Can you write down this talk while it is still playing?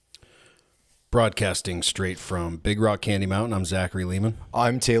Broadcasting straight from Big Rock Candy Mountain, I'm Zachary Lehman.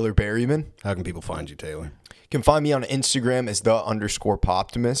 I'm Taylor Berryman. How can people find you, Taylor? You can find me on Instagram as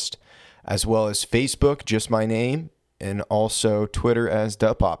 _Poptimist, as well as Facebook, just my name, and also Twitter as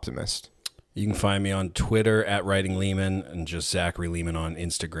 @Poptimist. You can find me on Twitter at Writing Lehman and just Zachary Lehman on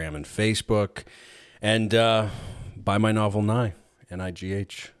Instagram and Facebook. And buy my novel Nigh,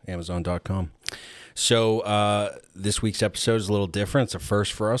 N-I-G-H, Amazon.com. So this week's episode is a little different. It's a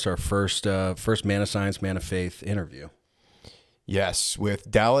first for us, our first Man of Science, Man of Faith interview. Yes, with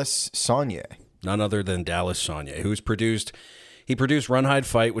Dallas Sonye. None other than Dallas Sonye, who's produced Run, Hide,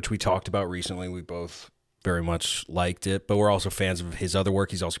 Fight, which we talked about recently. We both very much liked it, but we're also fans of his other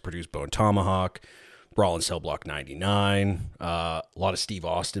work. He's also produced Bone Tomahawk, Brawl in Cell Block 99, a lot of Steve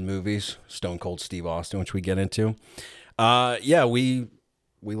Austin movies, Stone Cold Steve Austin, which we get into. We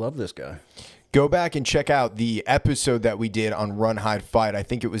love this guy. Go back and check out the episode that we did on Run, Hide, Fight. I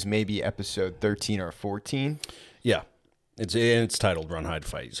think it was maybe episode 13 or 14. Yeah. It's titled Run, Hide,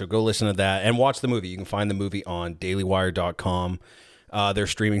 Fight. So go listen to that and watch the movie. You can find the movie on dailywire.com. Their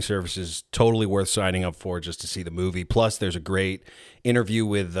streaming service is totally worth signing up for just to see the movie. Plus, there's a great interview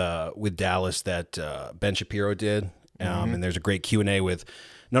with Dallas that Ben Shapiro did. And there's a great Q&A with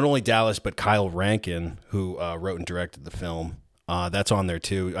not only Dallas, but Kyle Rankin, who wrote and directed the film. That's on there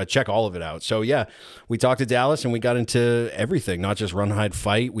too. Check all of it out. So yeah, we talked to Dallas and we got into everything, not just Run, Hide,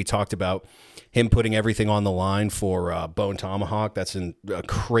 Fight. We talked about him putting everything on the line for Bone Tomahawk. That's a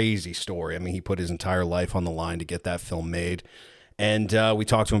crazy story. I mean, he put his entire life on the line to get that film made. And we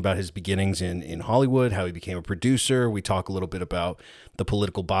talked to him about his beginnings in Hollywood, how he became a producer. We talk a little bit about the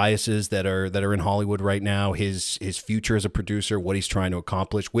political biases that are in Hollywood right now, his future as a producer, what he's trying to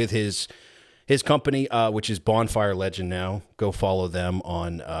accomplish with his company, which is Bonfire Legend now. Go follow them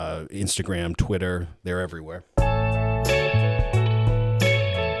on Instagram, Twitter. They're everywhere.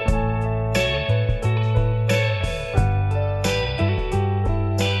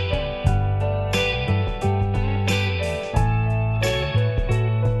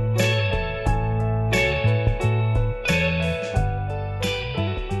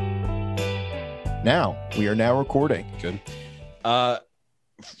 We are now recording. Good.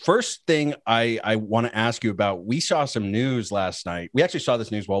 First thing I want to ask you about, we saw some news last night. We actually saw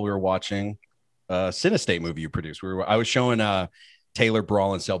this news while we were watching a Cinestate movie you produced. I was showing Taylor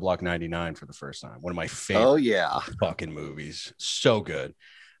Brawl in Cell Block 99 for the first time. One of my favorite fucking movies. So good.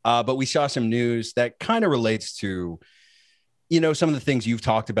 But we saw some news that kind of relates to, some of the things you've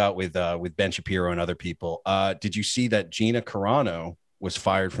talked about with Ben Shapiro and other people. Did you see that Gina Carano was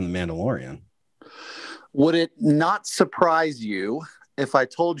fired from The Mandalorian? Would it not surprise you if I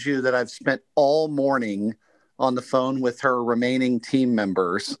told you that I've spent all morning on the phone with her remaining team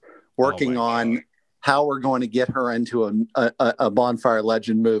members working on how we're going to get her into a Bonfire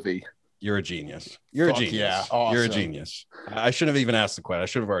Legend movie? You're a genius. You're a genius. Yeah, awesome. You're a genius. I shouldn't have even asked the question. I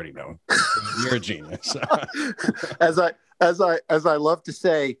should have already known. You're a genius. As I love to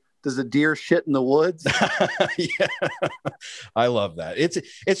say, does a deer shit in the woods? Yeah, I love that.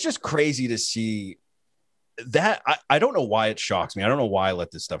 It's just crazy to see that. I don't know why it shocks me. I don't know why I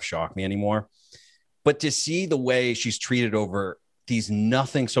let this stuff shock me anymore. But to see the way she's treated over these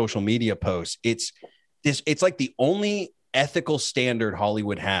nothing social media posts, it's like the only ethical standard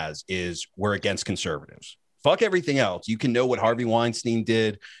Hollywood has is we're against conservatives. Fuck everything else. You can know what Harvey Weinstein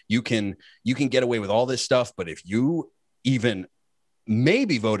did. You can get away with all this stuff. But if you even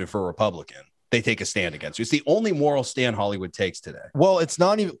maybe voted for a Republican, they take a stand against you. It's the only moral stand Hollywood takes today. Well, it's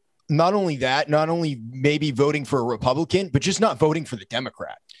not only maybe voting for a Republican, but just not voting for the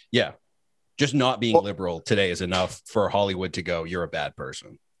Democrat. Yeah. Just not being liberal today is enough for Hollywood to go, you're a bad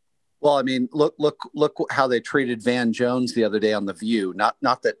person. Well, I mean, look how they treated Van Jones the other day on The View. Not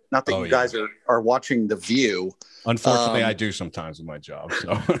that you guys are watching The View. Unfortunately, I do sometimes in my job.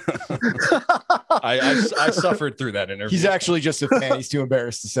 So I suffered through that interview. He's actually just a fan. He's too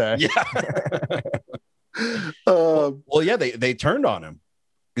embarrassed to say. Yeah. They turned on him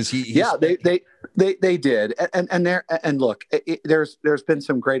because they did. And look, there's been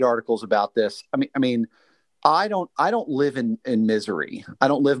some great articles about this. I mean, I don't live in misery. I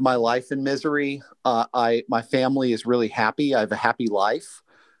don't live my life in misery. My family is really happy. I have a happy life.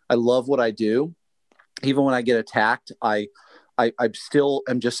 I love what I do. Even when I get attacked, I still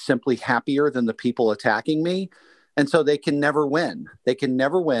am just simply happier than the people attacking me. And so they can never win.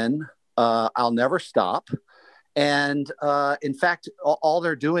 I'll never stop. And in fact, all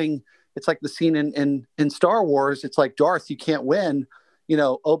they're doing, it's like the scene in Star Wars. It's like, Darth, you can't win.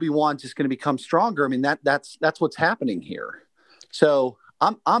 Obi-Wan's just going to become stronger. I mean, that's what's happening here. So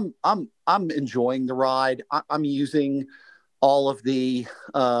I'm enjoying the ride. I'm using all of the,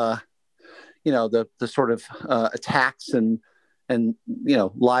 the sort of attacks and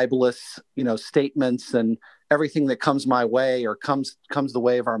libelous statements and everything that comes my way or comes the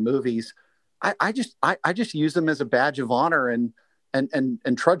way of our movies. I just use them as a badge of honor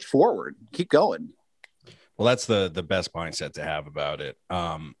and trudge forward, keep going. Well, that's the best mindset to have about it.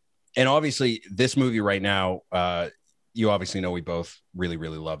 And obviously this movie right now, you obviously know we both really,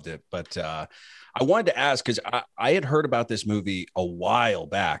 really loved it, but I wanted to ask, because I had heard about this movie a while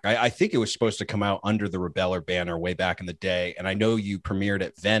back. I think it was supposed to come out under the Rebeller banner way back in the day. And I know you premiered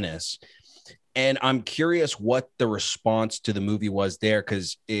at Venice. And I'm curious what the response to the movie was there.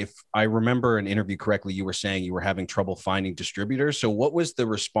 Because if I remember an interview correctly, you were saying you were having trouble finding distributors. So what was the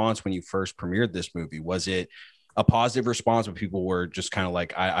response when you first premiered this movie? Was it a positive response when people were just kind of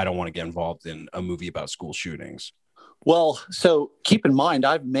like, I don't want to get involved in a movie about school shootings? Well, so keep in mind,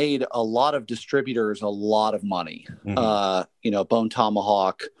 I've made a lot of distributors a lot of money, Bone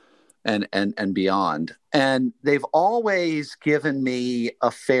Tomahawk and beyond. And they've always given me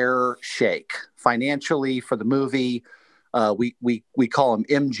a fair shake financially for the movie. We call them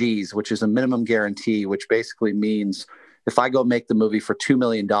MGs, which is a minimum guarantee, which basically means if I go make the movie for $2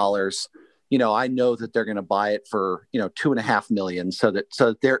 million, I know that they're going to buy it for, $2.5 million. So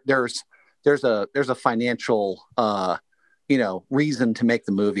there's a financial, reason to make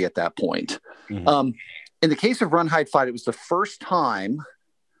the movie at that point. Mm-hmm. In the case of Run, Hide, Fight, it was the first time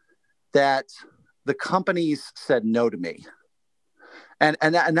that the companies said no to me. And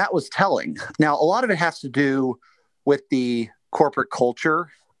that was telling. Now, a lot of it has to do with the corporate culture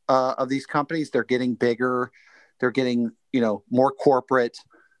of these companies. They're getting bigger. They're getting, more corporate.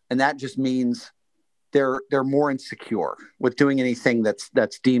 And that just means they're more insecure with doing anything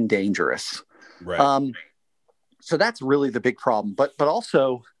that's deemed dangerous. Right. So that's really the big problem. But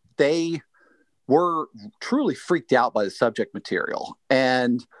also they were truly freaked out by the subject material,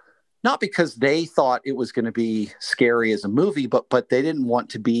 and not because they thought it was going to be scary as a movie, but they didn't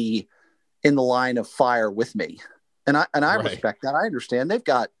want to be in the line of fire with me. And I right. respect that. I understand they've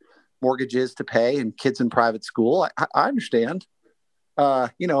got mortgages to pay and kids in private school. I understand.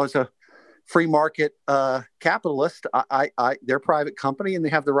 As a free market capitalist, they're a private company and they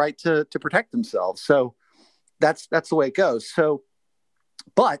have the right to protect themselves. So that's the way it goes. So,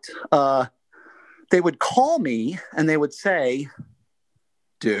 but they would call me and they would say,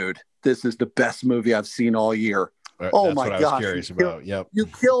 dude, this is the best movie I've seen all year. Oh my gosh. I was curious about. Yep. You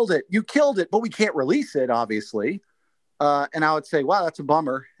killed it. You killed it, but we can't release it, obviously. And I would say, wow, that's a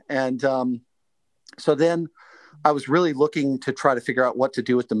bummer. And so then I was really looking to try to figure out what to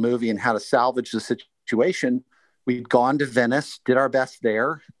do with the movie and how to salvage the situation. We'd gone to Venice, did our best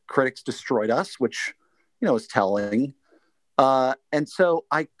there. Critics destroyed us, which, is telling. And so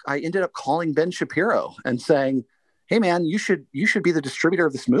I ended up calling Ben Shapiro and saying, hey man, you should be the distributor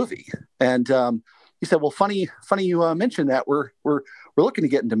of this movie. And he said, well, funny you mentioned that. We're looking to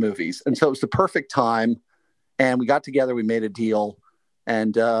get into movies. And so it was the perfect time. And we got together, we made a deal,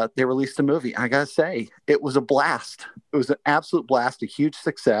 and they released the movie. I gotta say, it was a blast. It was an absolute blast, a huge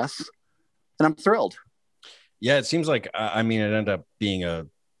success. And I'm thrilled. Yeah, it seems like, it ended up being a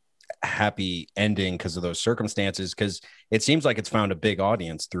happy ending because of those circumstances, because it seems like it's found a big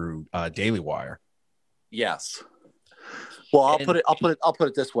audience through Daily Wire. Yes. Well, I'll put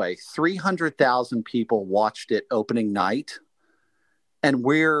it this way. 300,000 people watched it opening night, and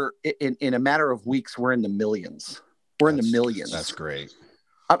we're in a matter of weeks, we're in the millions. We're in the millions. That's great.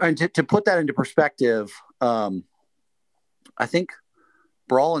 To put that into perspective, I think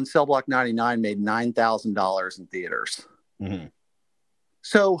Brawl and Cell Block 99 made $9,000 in theaters. Mm-hmm.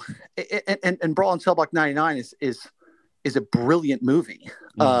 So, and Brawl and Cell Block 99 is a brilliant movie,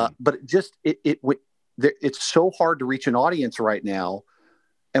 but it's so hard to reach an audience right now.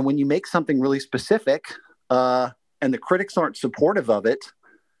 And when you make something really specific, and the critics aren't supportive of it,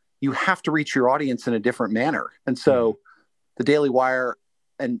 you have to reach your audience in a different manner. And so the Daily Wire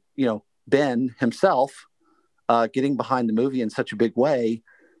and, Ben himself, getting behind the movie in such a big way,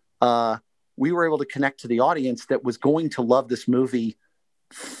 we were able to connect to the audience that was going to love this movie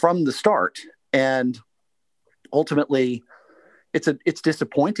from the start. And ultimately it's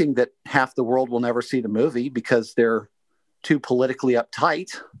disappointing that half the world will never see the movie because they're too politically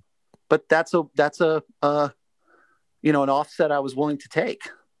uptight, but that's an offset I was willing to take.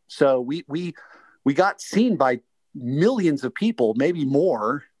 So we got seen by millions of people, maybe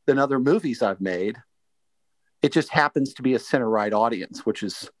more than other movies I've made. It just happens to be a center right audience, which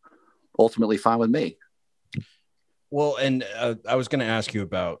is ultimately fine with me. Well, and I was going to ask you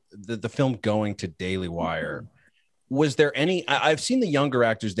about the film going to Daily Wire. was there any, I've seen the younger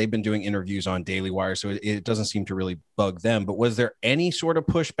actors, they've been doing interviews on Daily Wire, so it doesn't seem to really bug them, but was there any sort of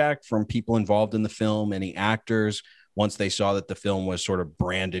pushback from people involved in the film, any actors, once they saw that the film was sort of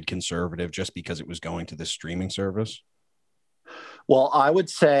branded conservative just because it was going to this streaming service? Well, I would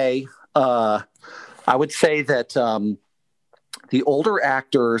say that the older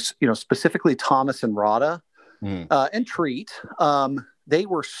actors, specifically Thomas and Rada, and Treat, they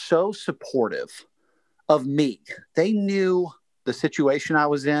were so supportive of me. They knew the situation I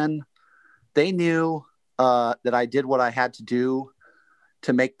was in. They knew that I did what I had to do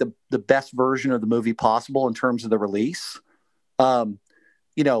to make the best version of the movie possible in terms of the release.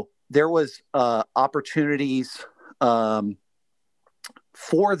 There was opportunities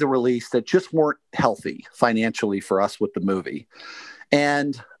for the release that just weren't healthy financially for us with the movie.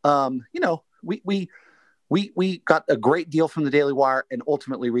 And, we got a great deal from the Daily Wire and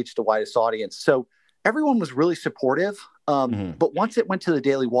ultimately reached the widest audience. So everyone was really supportive. But once it went to the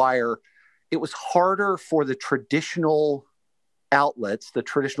Daily Wire, it was harder for the traditional outlets, the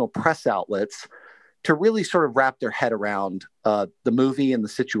traditional press outlets, to really sort of wrap their head around the movie and the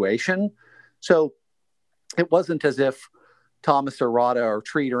situation. So it wasn't as if Thomas or Rada or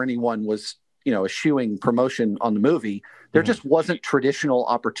Treat or anyone was, eschewing promotion on the movie. There just wasn't traditional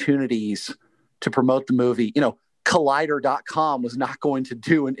opportunities to promote the movie. Collider.com was not going to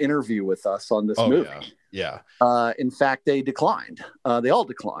do an interview with us on this movie. Yeah. In fact, they declined. They all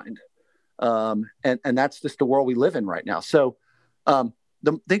declined. And that's just the world we live in right now. So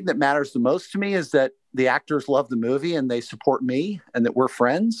the thing that matters the most to me is that the actors love the movie and they support me and that we're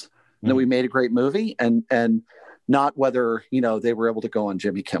friends and that we made a great movie and not whether, they were able to go on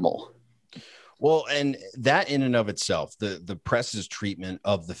Jimmy Kimmel. Well, and that in and of itself, the press's treatment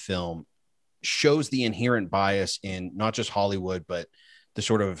of the film shows the inherent bias in not just Hollywood, but the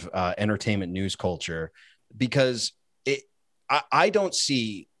sort of entertainment news culture, because I don't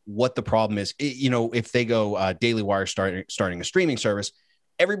see what the problem is. If they go Daily Wire starting a streaming service,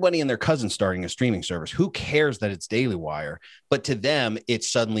 everybody and their cousin starting a streaming service. Who cares that it's Daily Wire? But to them, it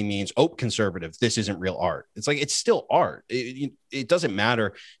suddenly means, conservative. This isn't real art. It's like, it's still art. It doesn't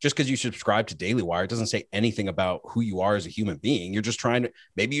matter just because you subscribe to Daily Wire. It doesn't say anything about who you are as a human being. You're just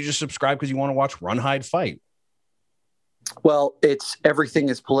maybe you just subscribe because you want to watch Run, Hide, Fight. Well, everything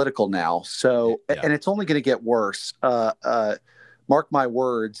is political now. So, and it's only going to get worse. Mark my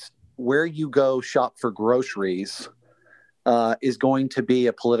words, where you go shop for groceries is going to be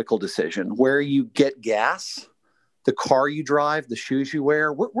a political decision. Where you get gas, the car you drive, the shoes you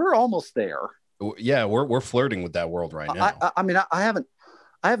wear, we're almost there. Yeah, we're flirting with that world right now. I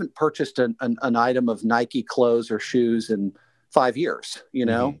haven't purchased an item of Nike clothes or shoes in 5 years,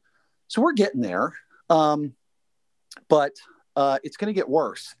 So we're getting there. But it's going to get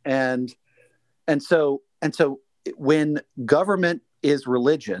worse. And so when government is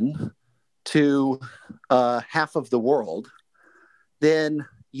religion to half of the world, then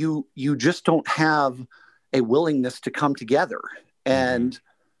you just don't have a willingness to come together. And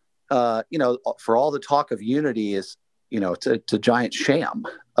for all the talk of unity is, it's a giant sham.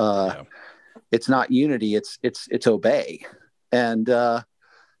 It's not unity, it's obey. And the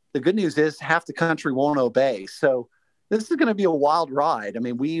good news is half the country won't obey. So this is going to be a wild ride. I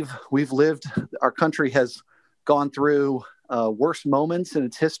mean, we've lived, our country has gone through worse moments in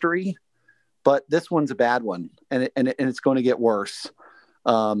its history, but this one's a bad one, and it's going to get worse.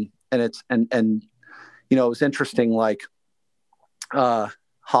 It was interesting, like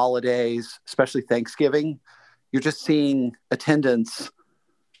holidays, especially Thanksgiving, you're just seeing attendance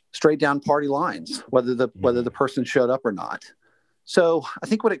straight down party lines, whether the person showed up or not. So I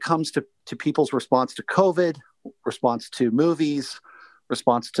think when it comes to people's response to COVID, response to movies,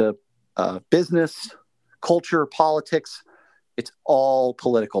 response to business, culture, politics, it's all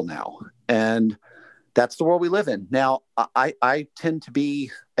political now. And that's the world we live in. Now, I tend to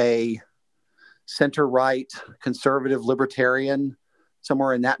be a center-right, conservative, libertarian,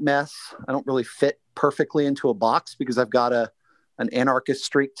 somewhere in that mess. I don't really fit perfectly into a box because I've got an anarchist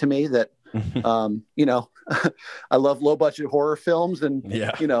streak to me that, I love low-budget horror films and,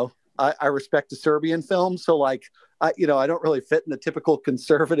 I respect the Serbian films. So I don't really fit in the typical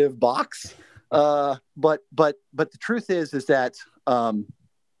conservative box. But the truth is that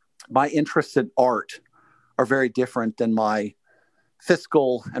my interests in art are very different than my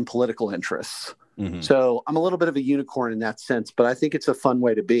fiscal and political interests. Mm-hmm. So I'm a little bit of a unicorn in that sense, but I think it's a fun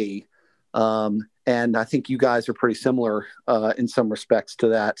way to be. And I think you guys are pretty similar in some respects to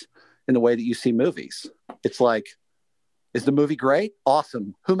that in the way that you see movies. It's like, is the movie great?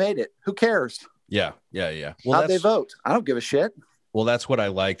 Awesome. Who made it? Who cares? Yeah. Well, how'd they vote? I don't give a shit. Well, that's what I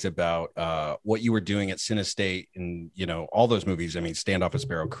liked about what you were doing at Cinestate and, all those movies. I mean, Standoff at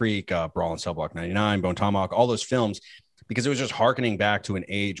Sparrow Creek, Brawl in Cell Block 99, Bone Tomahawk, all those films, because it was just hearkening back to an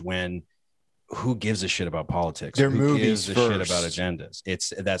age when who gives a shit about politics? Their Who movies gives a first. shit about agendas?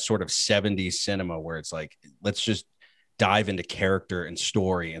 It's that sort of 70s cinema where it's like, let's just dive into character and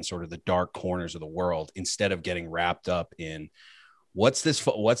story and sort of the dark corners of the world instead of getting wrapped up in what's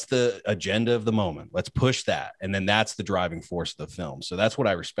the agenda of the moment. Let's push that. And then that's the driving force of the film. So that's what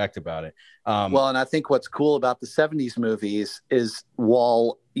I respect about it. Well, and I think what's cool about the 70s movies is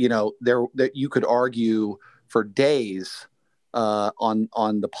while, that you could argue for days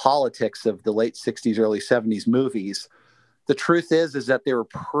on the politics of the late 60s, early 70s movies, the truth is that they were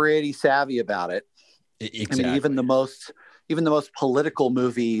pretty savvy about it. Exactly. I mean, even the most political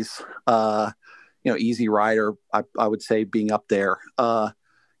movies, Easy Rider, I would say being up there,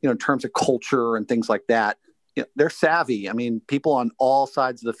 in terms of culture and things like that, they're savvy. I mean, people on all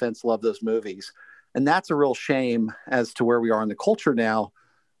sides of the fence love those movies. And that's a real shame as to where we are in the culture now.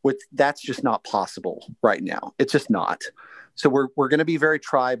 That's just not possible right now. It's just not. So we're going to be very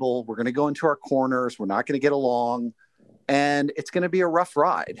tribal. We're going to go into our corners. We're not going to get along. And it's going to be a rough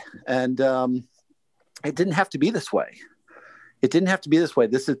ride. And it didn't have to be this way. It didn't have to be this way.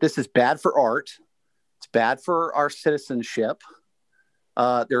 This is bad for art. It's bad for our citizenship.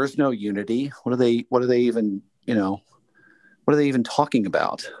 There is no unity. What are they even talking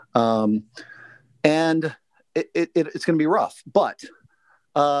about? And it's going to be rough, but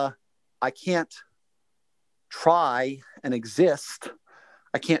I can't try and exist.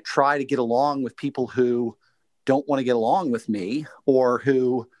 I can't try to get along with people who don't want to get along with me or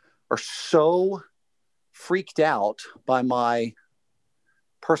who are so freaked out by my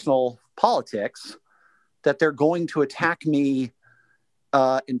personal politics that they're going to attack me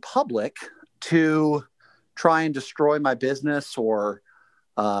in public to try and destroy my business or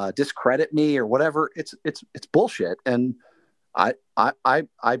discredit me or whatever. It's bullshit. And I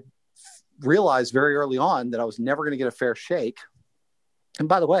realized very early on that I was never going to get a fair shake. And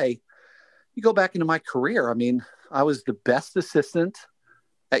by the way, you go back into my career. I mean, I was the best assistant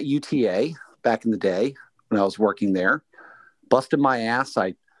at UTA back in the day when I was working there. Busted my ass.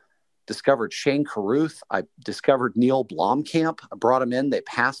 I discovered Shane Carruth. I discovered Neil Blomkamp. I brought him in. They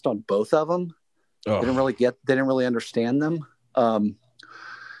passed on both of them. Oh. They didn't really understand them.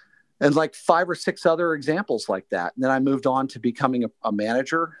 And like 5 or 6 other examples like that. And then I moved on to becoming a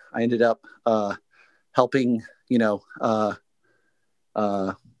manager. I ended up helping,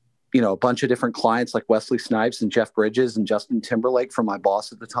 a bunch of different clients like Wesley Snipes and Jeff Bridges and Justin Timberlake from my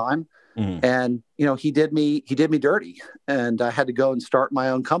boss at the time. Mm-hmm. And, he did me dirty. And I had to go and start my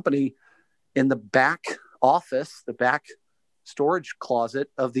own company in the back office, the back storage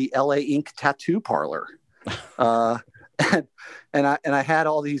closet of the LA Ink tattoo parlor. And I had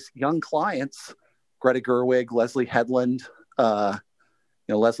all these young clients, Greta Gerwig, Leslie Headland.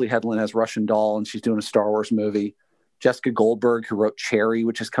 Leslie Headland has Russian Doll, and she's doing a Star Wars movie. Jessica Goldberg, who wrote Cherry,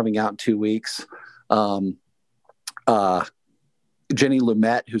 which is coming out in 2 weeks. Jenny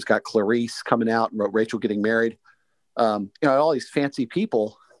Lumet, who's got Clarice coming out and wrote Rachel Getting Married. All these fancy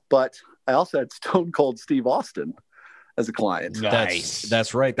people, but I also had Stone Cold Steve Austin as a client. Nice.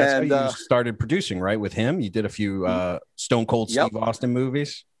 That's right. That's how you started producing, right? With him, you did a few Stone Cold Steve Austin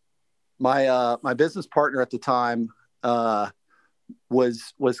movies. My business partner at the time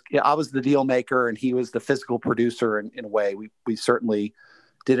was I was the deal maker and he was the physical producer. In a way, we certainly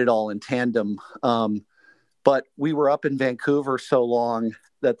did it all in tandem. But we were up in Vancouver so long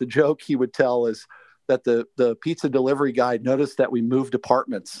that the joke he would tell is that the pizza delivery guy noticed that we moved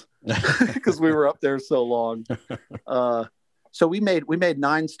apartments because we were up there so long. So we made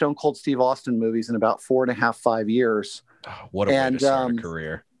 9 Stone Cold Steve Austin movies in about 4.5, 5 years. Oh, what a way to start a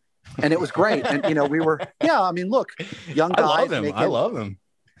career. And it was great. And, we were, look, young guys. I love him.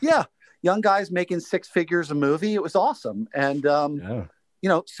 Yeah. Young guys making 6 figures a movie. It was awesome. And,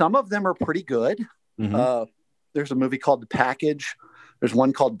 some of them are pretty good. Mm-hmm. There's a movie called The Package. There's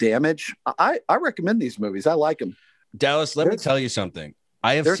one called Damage. I recommend these movies. I like them. Dallas, let me tell you something.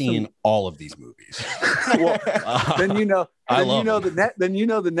 I have seen all of these movies. Well, then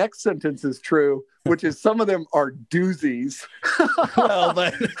the next sentence is true, which is some of them are doozies. Well,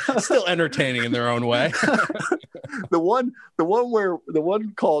 but still entertaining in their own way. The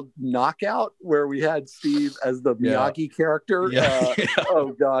one called Knockout, where we had Steve as the Miyagi character. Yeah.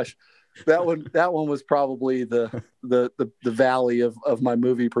 Oh gosh. That one was probably the valley of my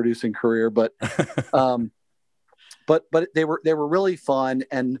movie producing career, but they were really fun,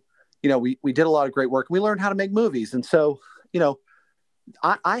 and we did a lot of great work. We learned how to make movies, and so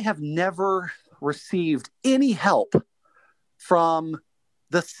I have never received any help from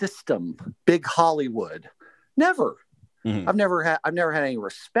the system, big Hollywood. Never. Mhm. I've never had any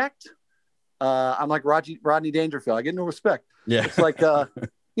respect. I'm like Rodney Dangerfield. I get no respect. Yeah. It's like,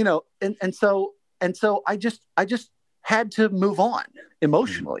 and so I just had to move on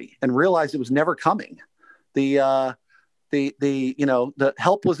emotionally and realize it was never coming. The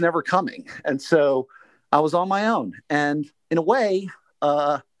help was never coming. And so I was on my own, and in a way,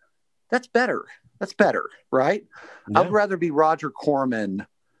 that's better. That's better. Right. Yeah. I would rather be Roger Corman.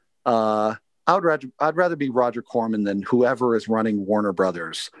 I'd rather be Roger Corman than whoever is running Warner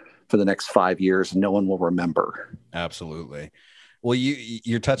Brothers for the next 5 years. No one will remember. Absolutely. Well,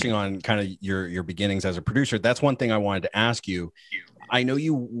 you're touching on kind of your beginnings as a producer. That's one thing I wanted to ask you. I know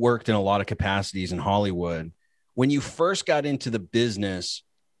you worked in a lot of capacities in Hollywood. When you first got into the business,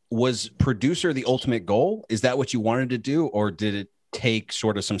 was producer the ultimate goal? Is that what you wanted to do? Or did it take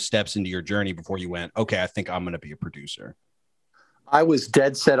sort of some steps into your journey before you went, okay, I think I'm going to be a producer? I was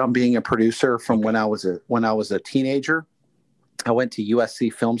dead set on being a producer from when I was a teenager. I went to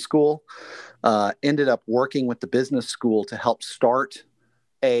USC Film School, ended up working with the business school to help start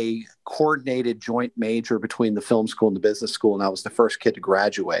a coordinated joint major between the film school and the business school. And I was the first kid to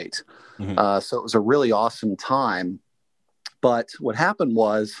graduate. Mm-hmm. So it was a really awesome time. But what happened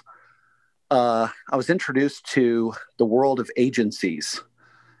was I was introduced to the world of agencies.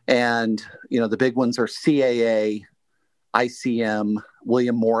 And, the big ones are CAA, ICM,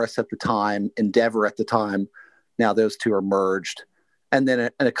 William Morris at the time, Endeavor at the time. Now those two are merged. And then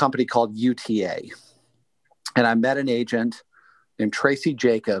a company called UTA. And I met an agent named Tracy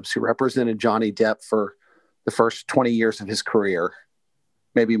Jacobs, who represented Johnny Depp for the first 20 years of his career,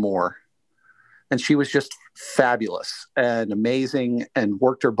 maybe more. And she was just fabulous and amazing and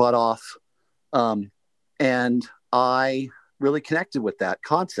worked her butt off. And I really connected with that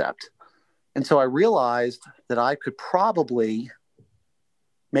concept. And so I realized that I could probably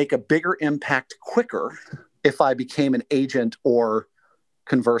make a bigger impact quicker if I became an agent, or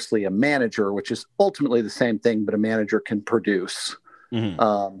conversely, a manager, which is ultimately the same thing, but a manager can produce.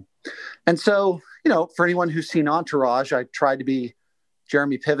 Mm-hmm. And so, for anyone who's seen Entourage, I tried to be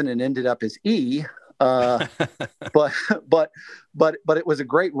Jeremy Piven and ended up as E. But it was a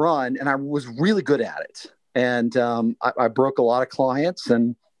great run, and I was really good at it. And I broke a lot of clients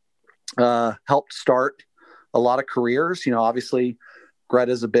and helped start a lot of careers. Obviously,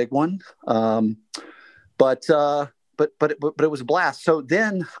 Greta's a big one. But it was a blast. So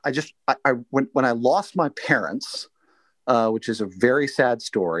then when I lost my parents, which is a very sad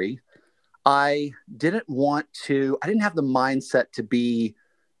story, I didn't have the mindset to be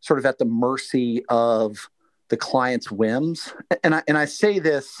sort of at the mercy of the client's whims. And I say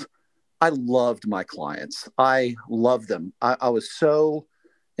this, I loved my clients. I loved them. I was so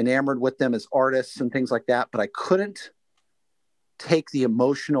enamored with them as artists and things like that, but I couldn't take the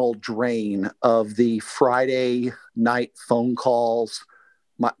emotional drain of the Friday night phone calls.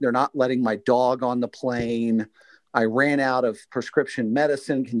 They're not letting my dog on the plane. I ran out of prescription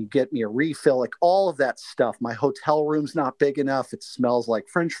medicine. Can you get me a refill? Like all of that stuff. My hotel room's not big enough. It smells like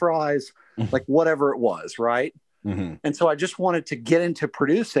French fries, like whatever it was. Right. Mm-hmm. And so I just wanted to get into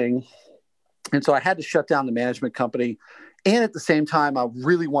producing. And so I had to shut down the management company. And at the same time, I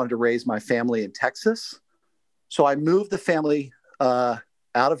really wanted to raise my family in Texas. So I moved the family out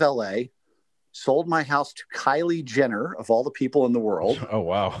of LA, sold my house to Kylie Jenner, of all the people in the world. Oh,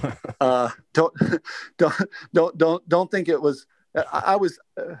 wow. Don't think it was, I was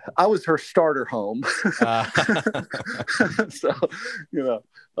her starter home. So,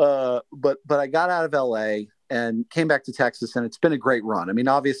 but I got out of LA and came back to Texas, and it's been a great run. I mean,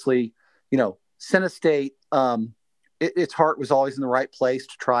 obviously, Cinestate, its heart was always in the right place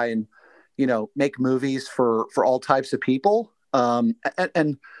to try and, make movies for all types of people. And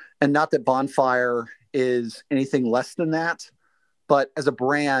not that Bonfire is anything less than that, but as a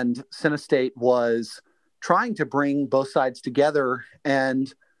brand, Cinestate was trying to bring both sides together,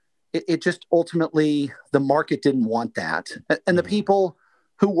 and it just ultimately, the market didn't want that, and the people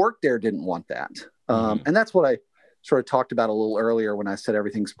who worked there didn't want that. And that's what I sort of talked about a little earlier when I said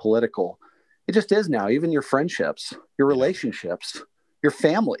everything's political. It just is now. Even your friendships, your relationships, your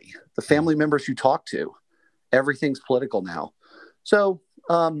family, the family members you talk to, everything's political now. So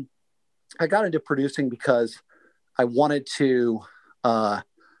I got into producing because I wanted to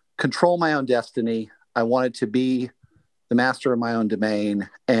control my own destiny. I wanted to be the master of my own domain.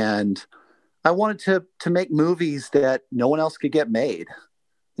 And I wanted to make movies that no one else could get made.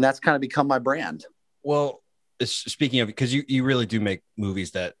 And that's kind of become my brand. Well, speaking of, because you really do make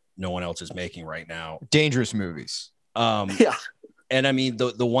movies that no one else is making right now. Dangerous movies. Yeah. And I mean,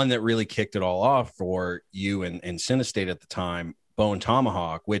 the one that really kicked it all off for you and Cinestate at the time, Bone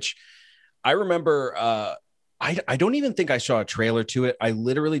Tomahawk, which I remember. I don't even think I saw a trailer to it. I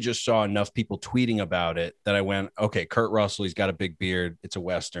literally just saw enough people tweeting about it that I went, okay, Kurt Russell, he's got a big beard. It's a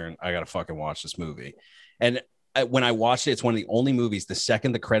Western. I got to fucking watch this movie. And when I watched it, it's one of the only movies, the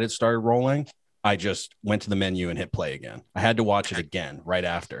second the credits started rolling, I just went to the menu and hit play again. I had to watch it again right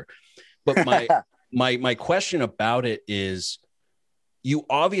after. But my question about it is, you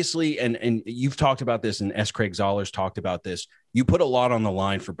obviously, and you've talked about this, and S. Craig Zoller's talked about this, you put a lot on the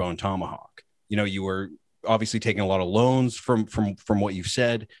line for Bone Tomahawk. You know, you were obviously taking a lot of loans from what you've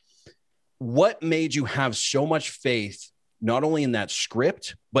said. What made you have so much faith, not only in that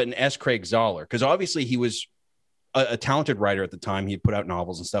script, but in S. Craig Zoller? Because obviously he was a talented writer at the time. He had put out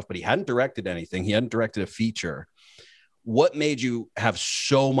novels and stuff, but he hadn't directed anything. He hadn't directed a feature. What made you have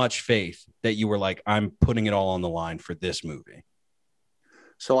so much faith that you were like, I'm putting it all on the line for this movie?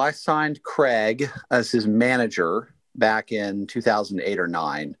 So I signed Craig as his manager back in 2008 or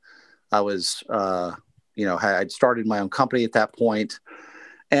 9. I was, I'd started my own company at that point.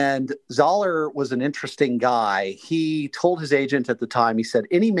 And Zoller was an interesting guy. He told his agent at the time, he said,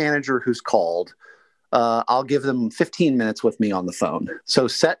 any manager who's called, I'll give them 15 minutes with me on the phone. So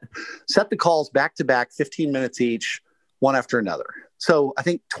set the calls back to back, 15 minutes each, one after another. So I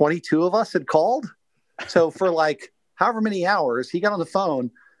think 22 of us had called. So for like however many hours, he got on the phone.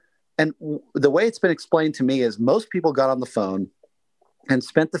 And the way it's been explained to me is most people got on the phone and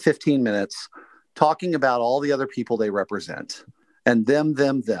spent the 15 minutes talking about all the other people they represent and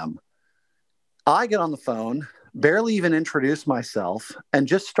them. I get on the phone, barely even introduced myself, and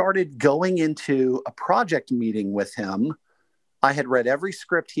just started going into a project meeting with him. I had read every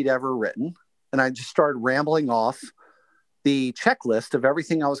script he'd ever written, and I just started rambling off the checklist of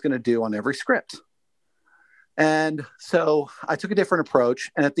everything I was going to do on every script. And so I took a different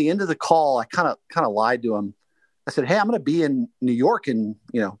approach. And at the end of the call, I kind of lied to him. I said, hey, I'm going to be in New York in,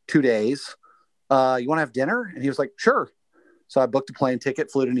 2 days. You want to have dinner? And he was like, sure. So I booked a plane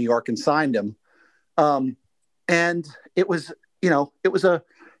ticket, flew to New York and signed him. And it was, it was a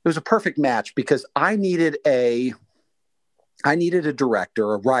perfect match because I needed a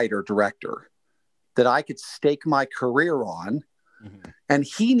director, a writer director that I could stake my career on. Mm-hmm. And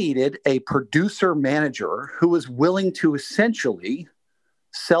he needed a producer manager who was willing to essentially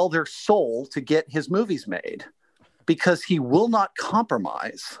sell their soul to get his movies made because he will not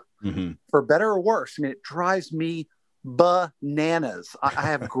compromise, mm-hmm. for better or worse. I mean, it drives me bananas. I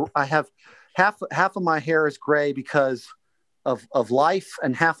have half of my hair is gray because of life,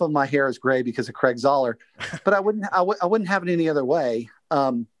 and half of my hair is gray because of Craig Zoller. But I wouldn't have it any other way.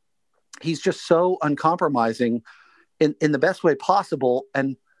 He's just so uncompromising in the best way possible.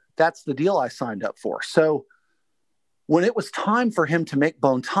 And that's the deal I signed up for. So when it was time for him to make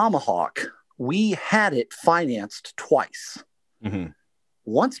Bone Tomahawk, we had it financed twice. Mm-hmm.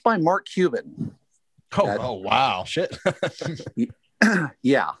 Once by Mark Cuban. Oh, wow. Shit.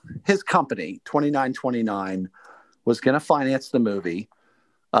 Yeah. His company, 2929, was going to finance the movie.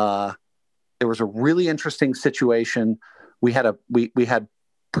 There was a really interesting situation. We had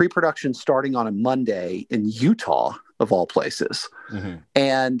pre-production starting on a Monday in Utah, of all places. Mm-hmm.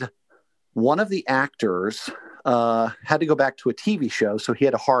 And one of the actors had to go back to a TV show, so he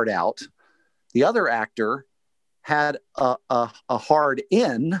had a hard out. The other actor had a hard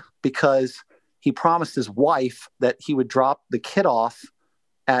in because he promised his wife that he would drop the kid off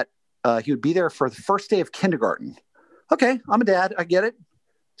he would be there for the first day of kindergarten. Okay, I'm a dad. I get it.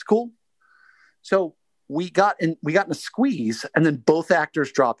 It's cool. So we got in a squeeze, and then both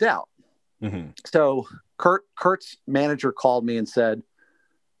actors dropped out. Mm-hmm. So Kurt's manager called me and said,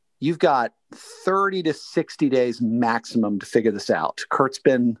 you've got 30 to 60 days maximum to figure this out. Kurt's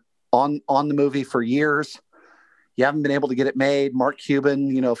been on the movie for years. You haven't been able to get it made. Mark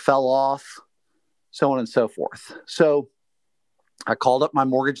Cuban, fell off, so on and so forth. So I called up my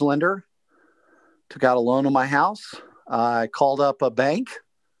mortgage lender, took out a loan on my house. I called up a bank,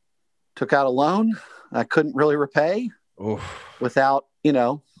 took out a loan I couldn't really repay. Oof. Without,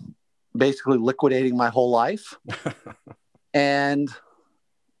 basically liquidating my whole life, and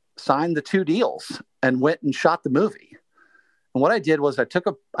signed the 2 deals and went and shot the movie. And what I did was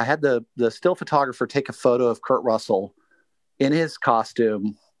I had the still photographer take a photo of Kurt Russell in his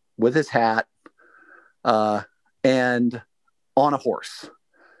costume with his hat, and on a horse.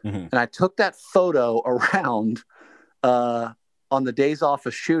 Mm-hmm. And I took that photo around on the days off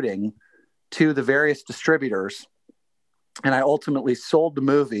of shooting to the various distributors. And I ultimately sold the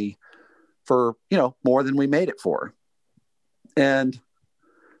movie for, more than we made it for. And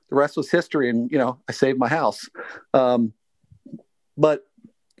the rest was history. And, I saved my house. But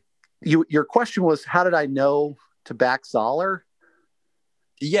your question was, how did I know to back Zoller?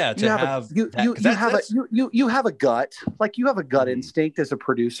 Yeah, You have a gut, like you have a gut instinct as a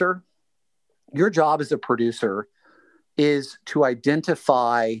producer. Your job as a producer is to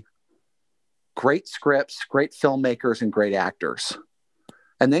identify great scripts, great filmmakers, and great actors,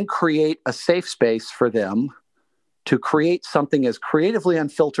 and then create a safe space for them to create something as creatively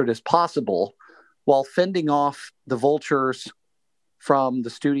unfiltered as possible while fending off the vultures from the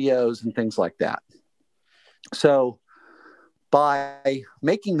studios and things like that. So by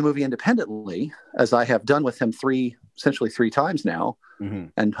making the movie independently, as I have done with him essentially three times now,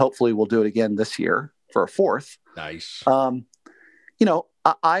 and hopefully we'll do it again this year for a fourth. Nice. I've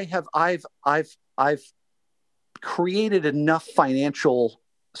created enough financial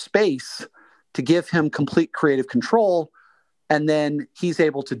space to give him complete creative control, and then he's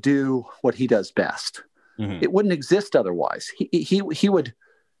able to do what he does best. It wouldn't exist otherwise. He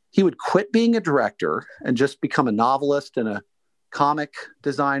would quit being a director and just become a novelist and a comic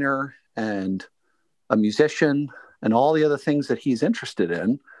designer and a musician and all the other things that he's interested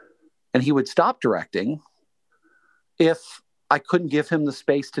in. And he would stop directing if I couldn't give him the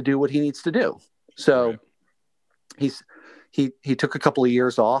space to do what he needs to do. So he took a couple of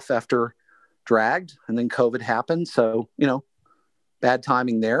years off after Dragged, and then COVID happened. So, bad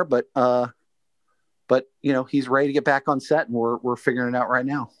timing there, but he's ready to get back on set, and we're figuring it out right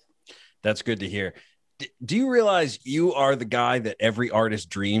now. That's good to hear. Do you realize you are the guy that every artist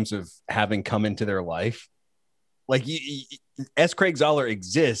dreams of having come into their life? Like S. Craig Zoller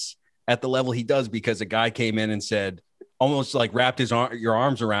exists at the level he does because a guy came in and said, almost like wrapped your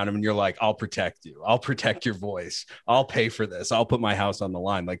arms around him, and you're like, I'll protect you. I'll protect your voice. I'll pay for this. I'll put my house on the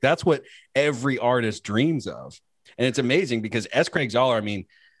line. Like, that's what every artist dreams of. And it's amazing because S. Craig Zoller, I mean,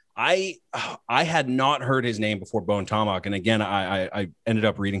 I had not heard his name before Bone Tomahawk. And again, I ended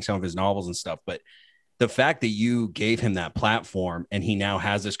up reading some of his novels and stuff, but the fact that you gave him that platform and he now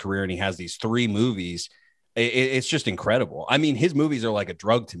has this career and he has these 3 movies, it's just incredible. I mean, his movies are like a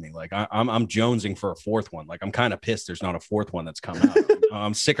drug to me. Like I'm jonesing for a 4th one. Like, I'm kind of pissed there's not a 4th one that's come out.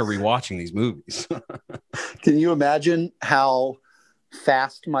 I'm sick of rewatching these movies. Can you imagine how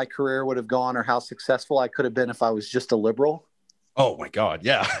fast my career would have gone, or how successful I could have been if I was just a liberal? Oh my God.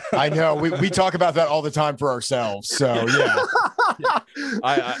 Yeah. I know. We talk about that all the time for ourselves. So yeah.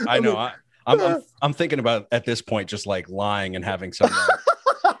 I know. I'm thinking about at this point, just like lying and having some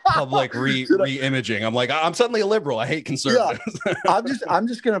public re-imaging. I'm like, I'm suddenly a liberal. I hate conservatives. Yeah. I'm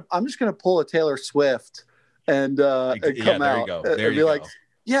just gonna pull a Taylor Swift and come out. There you go. Like,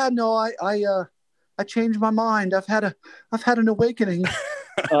 yeah, no, I changed my mind. I've had an awakening.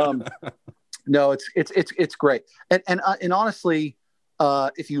 No, it's great. And honestly,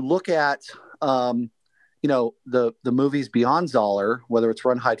 if you look at the movies beyond Zoller, whether it's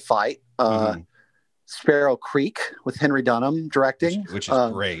Run, Hide, Fight, Sparrow Creek with Henry Dunham directing, which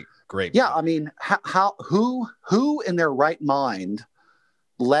is great. Yeah, I mean, who in their right mind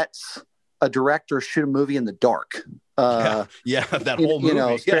lets a director shoot a movie in the dark? That whole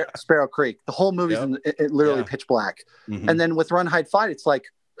movie. Sparrow Creek. The whole movie's literally pitch black. And then with Run, Hide, Fight, it's like,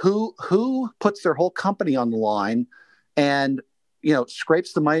 who puts their whole company on the line and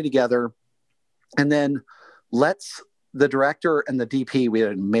scrapes the money together and then lets the director and the DP, we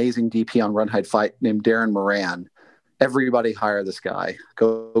had an amazing DP on Run, Hide, Fight named Darren Moran. Everybody hire this guy.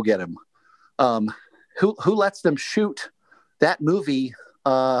 Go get him. Who lets them shoot that movie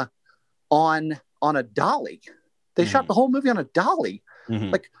on a dolly? They shot the whole movie on a dolly.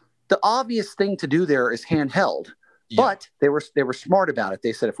 Like, the obvious thing to do there is handheld. Yeah. But they were smart about it.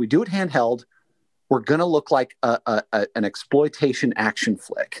 They said, if we do it handheld, we're going to look like an exploitation action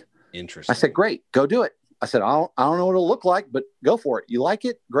flick. Interesting. I said, great, go do it. I said, I don't know what it'll look like, but go for it. You like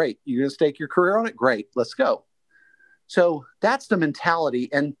it? Great. You're going to stake your career on it? Great. Let's go. So that's the mentality.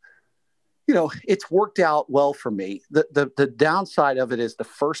 And, it's worked out well for me. The downside of it is the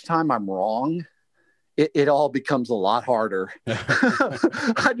first time I'm wrong, it all becomes a lot harder.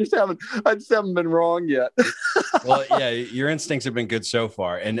 I just haven't been wrong yet. Well, yeah, your instincts have been good so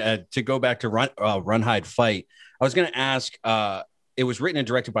far. And to go back to Run, Hide, Fight, I was going to ask, it was written and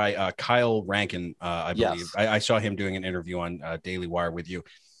directed by Kyle Rankin, I believe. Yes. I saw him doing an interview on Daily Wire with you.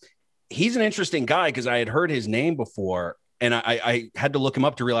 He's an interesting guy because I had heard his name before, and I had to look him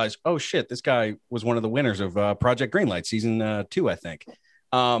up to realize, oh, shit, this guy was one of the winners of Project Greenlight season 2, I think.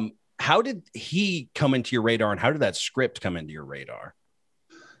 How did he come into your radar, and how did that script come into your radar?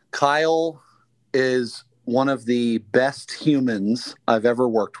 Kyle is one of the best humans I've ever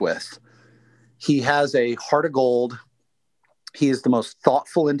worked with. He has a heart of gold. He is the most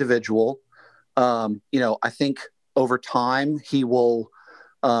thoughtful individual. I think over time, he will,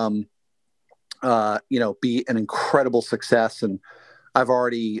 be an incredible success. And I've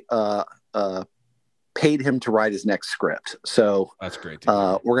already paid him to write his next script. So that's great.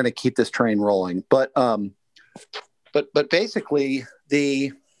 We're going to keep this train rolling. But basically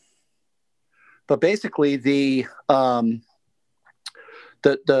the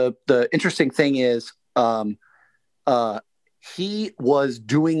interesting thing is he was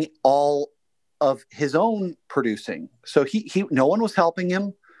doing all of his own producing. So he no one was helping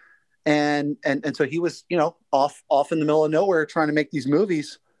him. And so he was, off in the middle of nowhere trying to make these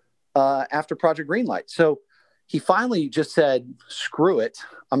movies after Project Greenlight. So he finally just said, screw it.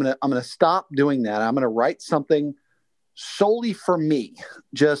 I'm going to stop doing that. I'm going to write something solely for me.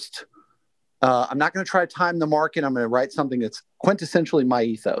 Just, I'm not going to try to time the market. I'm going to write something that's quintessentially my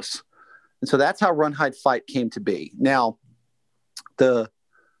ethos. And so that's how Run, Hide, Fight came to be. Now, the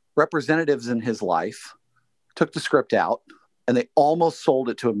representatives in his life took the script out and they almost sold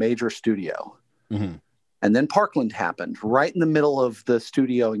it to a major studio. Mm-hmm. And then Parkland happened right in the middle of the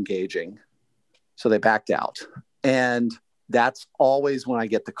studio engaging. So they backed out. And that's always when I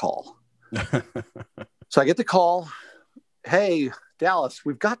get the call. So I get the call. Hey, Dallas,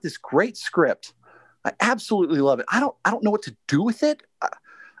 we've got this great script. I absolutely love it. I don't know what to do with it.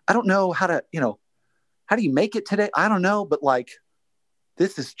 I don't know how to, how do you make it today? I don't know, but like,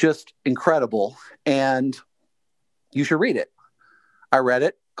 this is just incredible. And you should read it. I read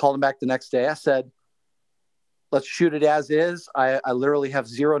it, called him back the next day. I said, let's shoot it as is. I literally have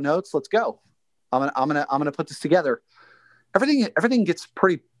 0 notes. Let's go. I'm gonna put this together. Everything gets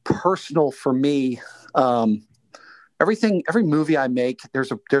pretty personal for me. Every movie I make,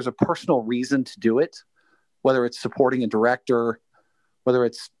 there's a personal reason to do it, whether it's supporting a director, whether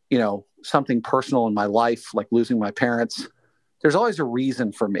it's, something personal in my life, like losing my parents. There's always a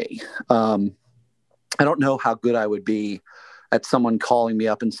reason for me. I don't know how good I would be at someone calling me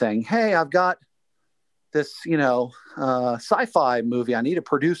up and saying, hey, I've got this, sci-fi movie. I need a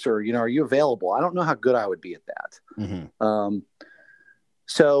producer. Are you available? I don't know how good I would be at that. Mm-hmm.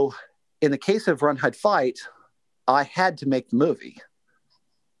 So in the case of Run, Hide, Fight, I had to make the movie.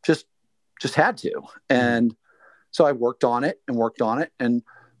 Just had to. And so I worked on it and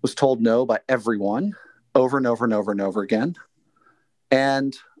was told no by everyone over and over and over and over again.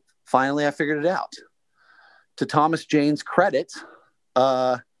 And finally I figured it out. To Thomas Jane's credit,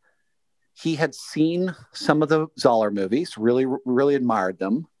 he had seen some of the Zoller movies, really, really admired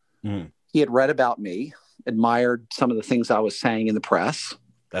them. Mm. He had read about me, admired some of the things I was saying in the press.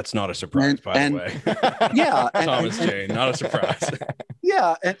 That's not a surprise, by the way. Yeah. Thomas Jane, not a surprise.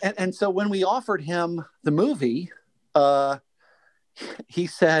 Yeah. And so when we offered him the movie, he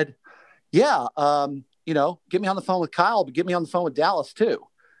said, yeah, get me on the phone with Kyle, but get me on the phone with Dallas too.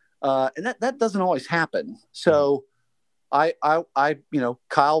 And that doesn't always happen. So I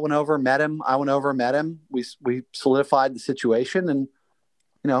Kyle went over, met him. I went over, met him. We solidified the situation and,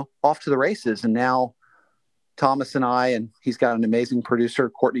 off to the races. And now Thomas and I, and he's got an amazing producer,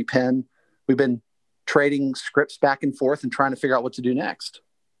 Courtney Penn. We've been trading scripts back and forth and trying to figure out what to do next.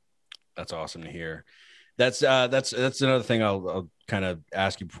 That's awesome to hear. That's another thing I'll kind of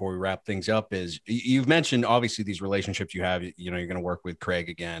ask you before we wrap things up is you've mentioned obviously these relationships you have, you're going to work with Craig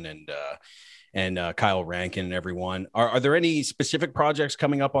again and Kyle Rankin and everyone. Are there any specific projects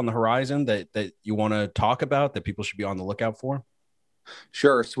coming up on the horizon that you want to talk about that people should be on the lookout for?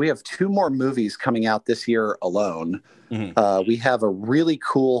 Sure. So we have 2 more movies coming out this year alone. Mm-hmm. We have a really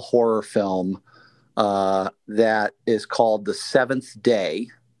cool horror film that is called The Seventh Day,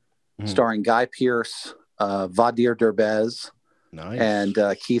 starring Guy Pearce, Vadir Derbez, nice, and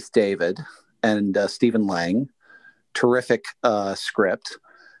Keith David and Stephen Lang. Terrific script.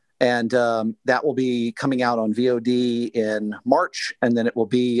 And that will be coming out on VOD in March, and then it will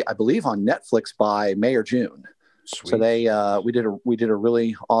be, I believe, on Netflix by May or June. Sweet. So we did a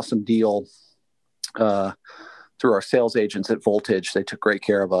really awesome deal through our sales agents at Voltage. They took great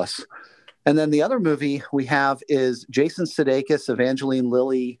care of us. And then the other movie we have is Jason Sudeikis, Evangeline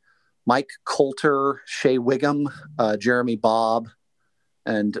Lilly, Mike Coulter, Shea Wiggum, Jeremy Bobb,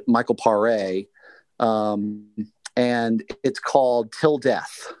 and Michael Paré. And it's called Till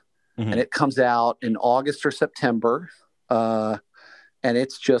Death. Mm-hmm. And it comes out in August or September. And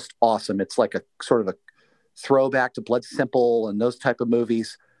it's just awesome. It's like a sort of a throwback to Blood Simple and those type of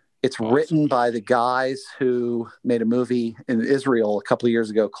movies. It's awesome. Written by the guys who made a movie in Israel a couple of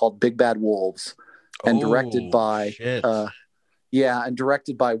years ago called Big Bad Wolves, and directed by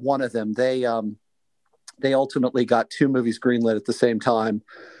one of them. They ultimately got 2 movies greenlit at the same time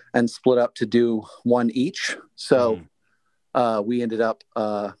and split up to do one each. So we ended up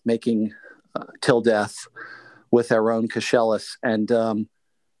making Till Death, with Aaron Kachelis. And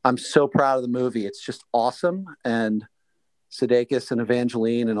I'm so proud of the movie. It's just awesome. And Sudeikis and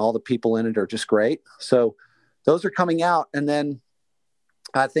Evangeline and all the people in it are just great. So those are coming out. And then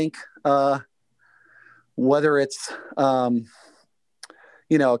I think whether it's, a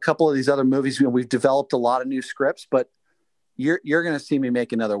couple of these other movies, we've developed a lot of new scripts, but you're going to see me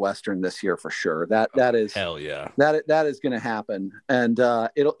make another Western this year for sure. That is hell yeah. That is going to happen. And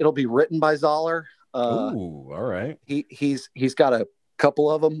it'll be written by Zoller. Ooh, all right. He's got a couple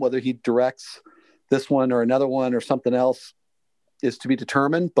of them, whether he directs this one or another one or something else is to be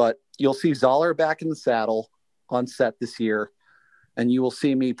determined, but you'll see Zoller back in the saddle on set this year. And you will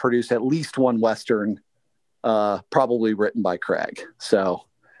see me produce at least one Western, probably written by Craig. So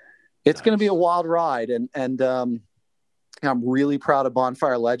it's going to be a wild ride. And I'm really proud of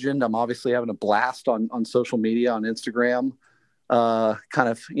Bonfire Legend. I'm obviously having a blast on social media, on Instagram, kind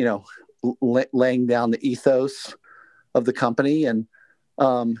of, laying down the ethos of the company. And,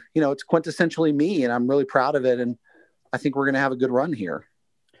 it's quintessentially me, and I'm really proud of it. And I think we're going to have a good run here.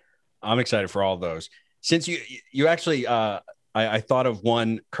 I'm excited for all those. Since you actually, I thought of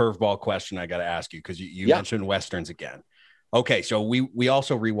one curveball question I got to ask you, because you mentioned Westerns again. Okay, so we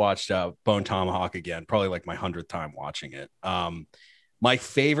also rewatched Bone Tomahawk again, probably like my 100th time watching it. My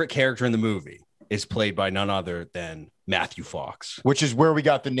favorite character in the movie is played by none other than Matthew Fox. Which is where we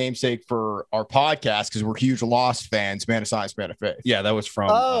got the namesake for our podcast, because we're huge Lost fans, Man of Science, Man of Faith. Yeah, that was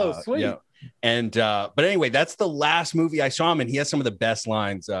from... sweet. Yeah. And but anyway, that's the last movie I saw him, and he has some of the best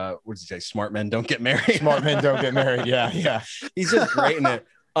lines. What did he say? Smart men don't get married. Smart men don't get married. Yeah. He's just great in it.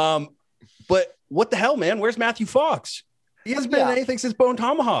 But what the hell, man? Where's Matthew Fox? He hasn't been in anything since Bone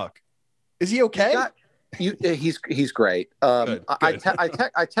Tomahawk. Is he okay? He's great. Good.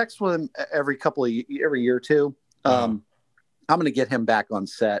 I text with him every year or two. I'm going to get him back on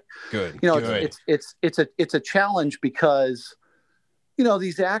set. Good. It's a challenge because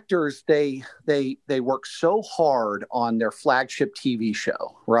these actors, they work so hard on their flagship TV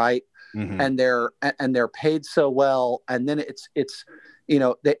show, right? Mm-hmm. And they're paid so well, and then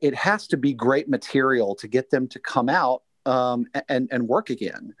it has to be great material to get them to come out and work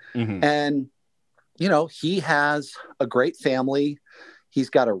again. Mm-hmm. And he has a great family.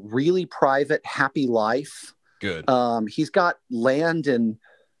 He's got a really private, happy life. Good. He's got land in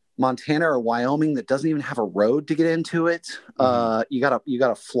Montana or Wyoming that doesn't even have a road to get into it. Mm-hmm. You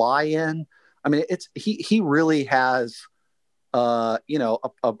gotta fly in. I mean, he really has, a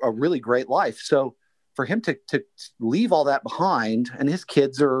really great life. So for him to leave all that behind, and his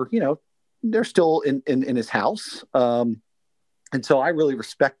kids are, they're still in his house. And so I really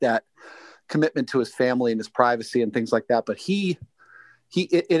respect that commitment to his family and his privacy and things like that. But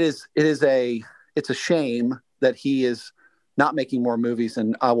it's a shame that he is not making more movies,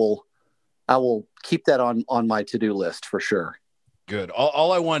 and I will keep that on my to-do list for sure. Good.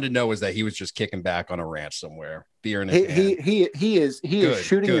 All I wanted to know was that he was just kicking back on a ranch somewhere, beer in his hand. He is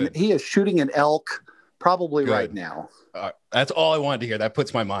shooting an elk probably right now. That's all I wanted to hear. That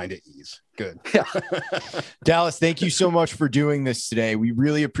puts my mind at ease. Good. Yeah. Dallas, thank you so much for doing this today. We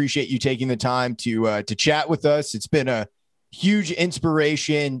really appreciate you taking the time to chat with us. It's been a huge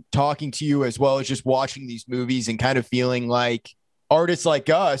inspiration talking to you, as well as just watching these movies and kind of feeling like artists like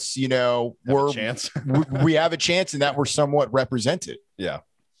us, we have a chance in that we're somewhat represented. Yeah.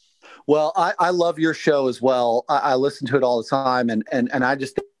 Well, I love your show as well. I listen to it all the time. And I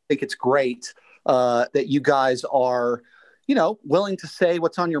just think it's great that you guys are, willing to say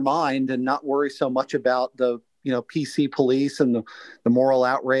what's on your mind and not worry so much about the, PC police and the moral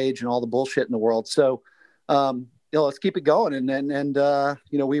outrage and all the bullshit in the world. So, let's keep it going. And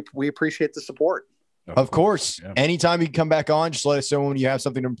we appreciate the support. Of course. Yeah. Anytime you can come back on, just let us know when you have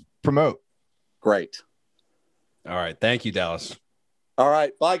something to promote. Great. All right. Thank you, Dallas. All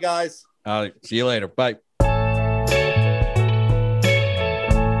right. Bye, guys. See you later. Bye.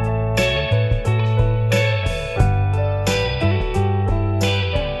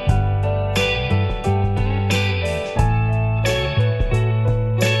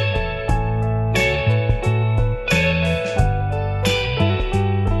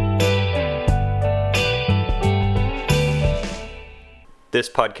 This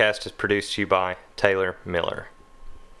podcast is produced to you by Taylor Miller.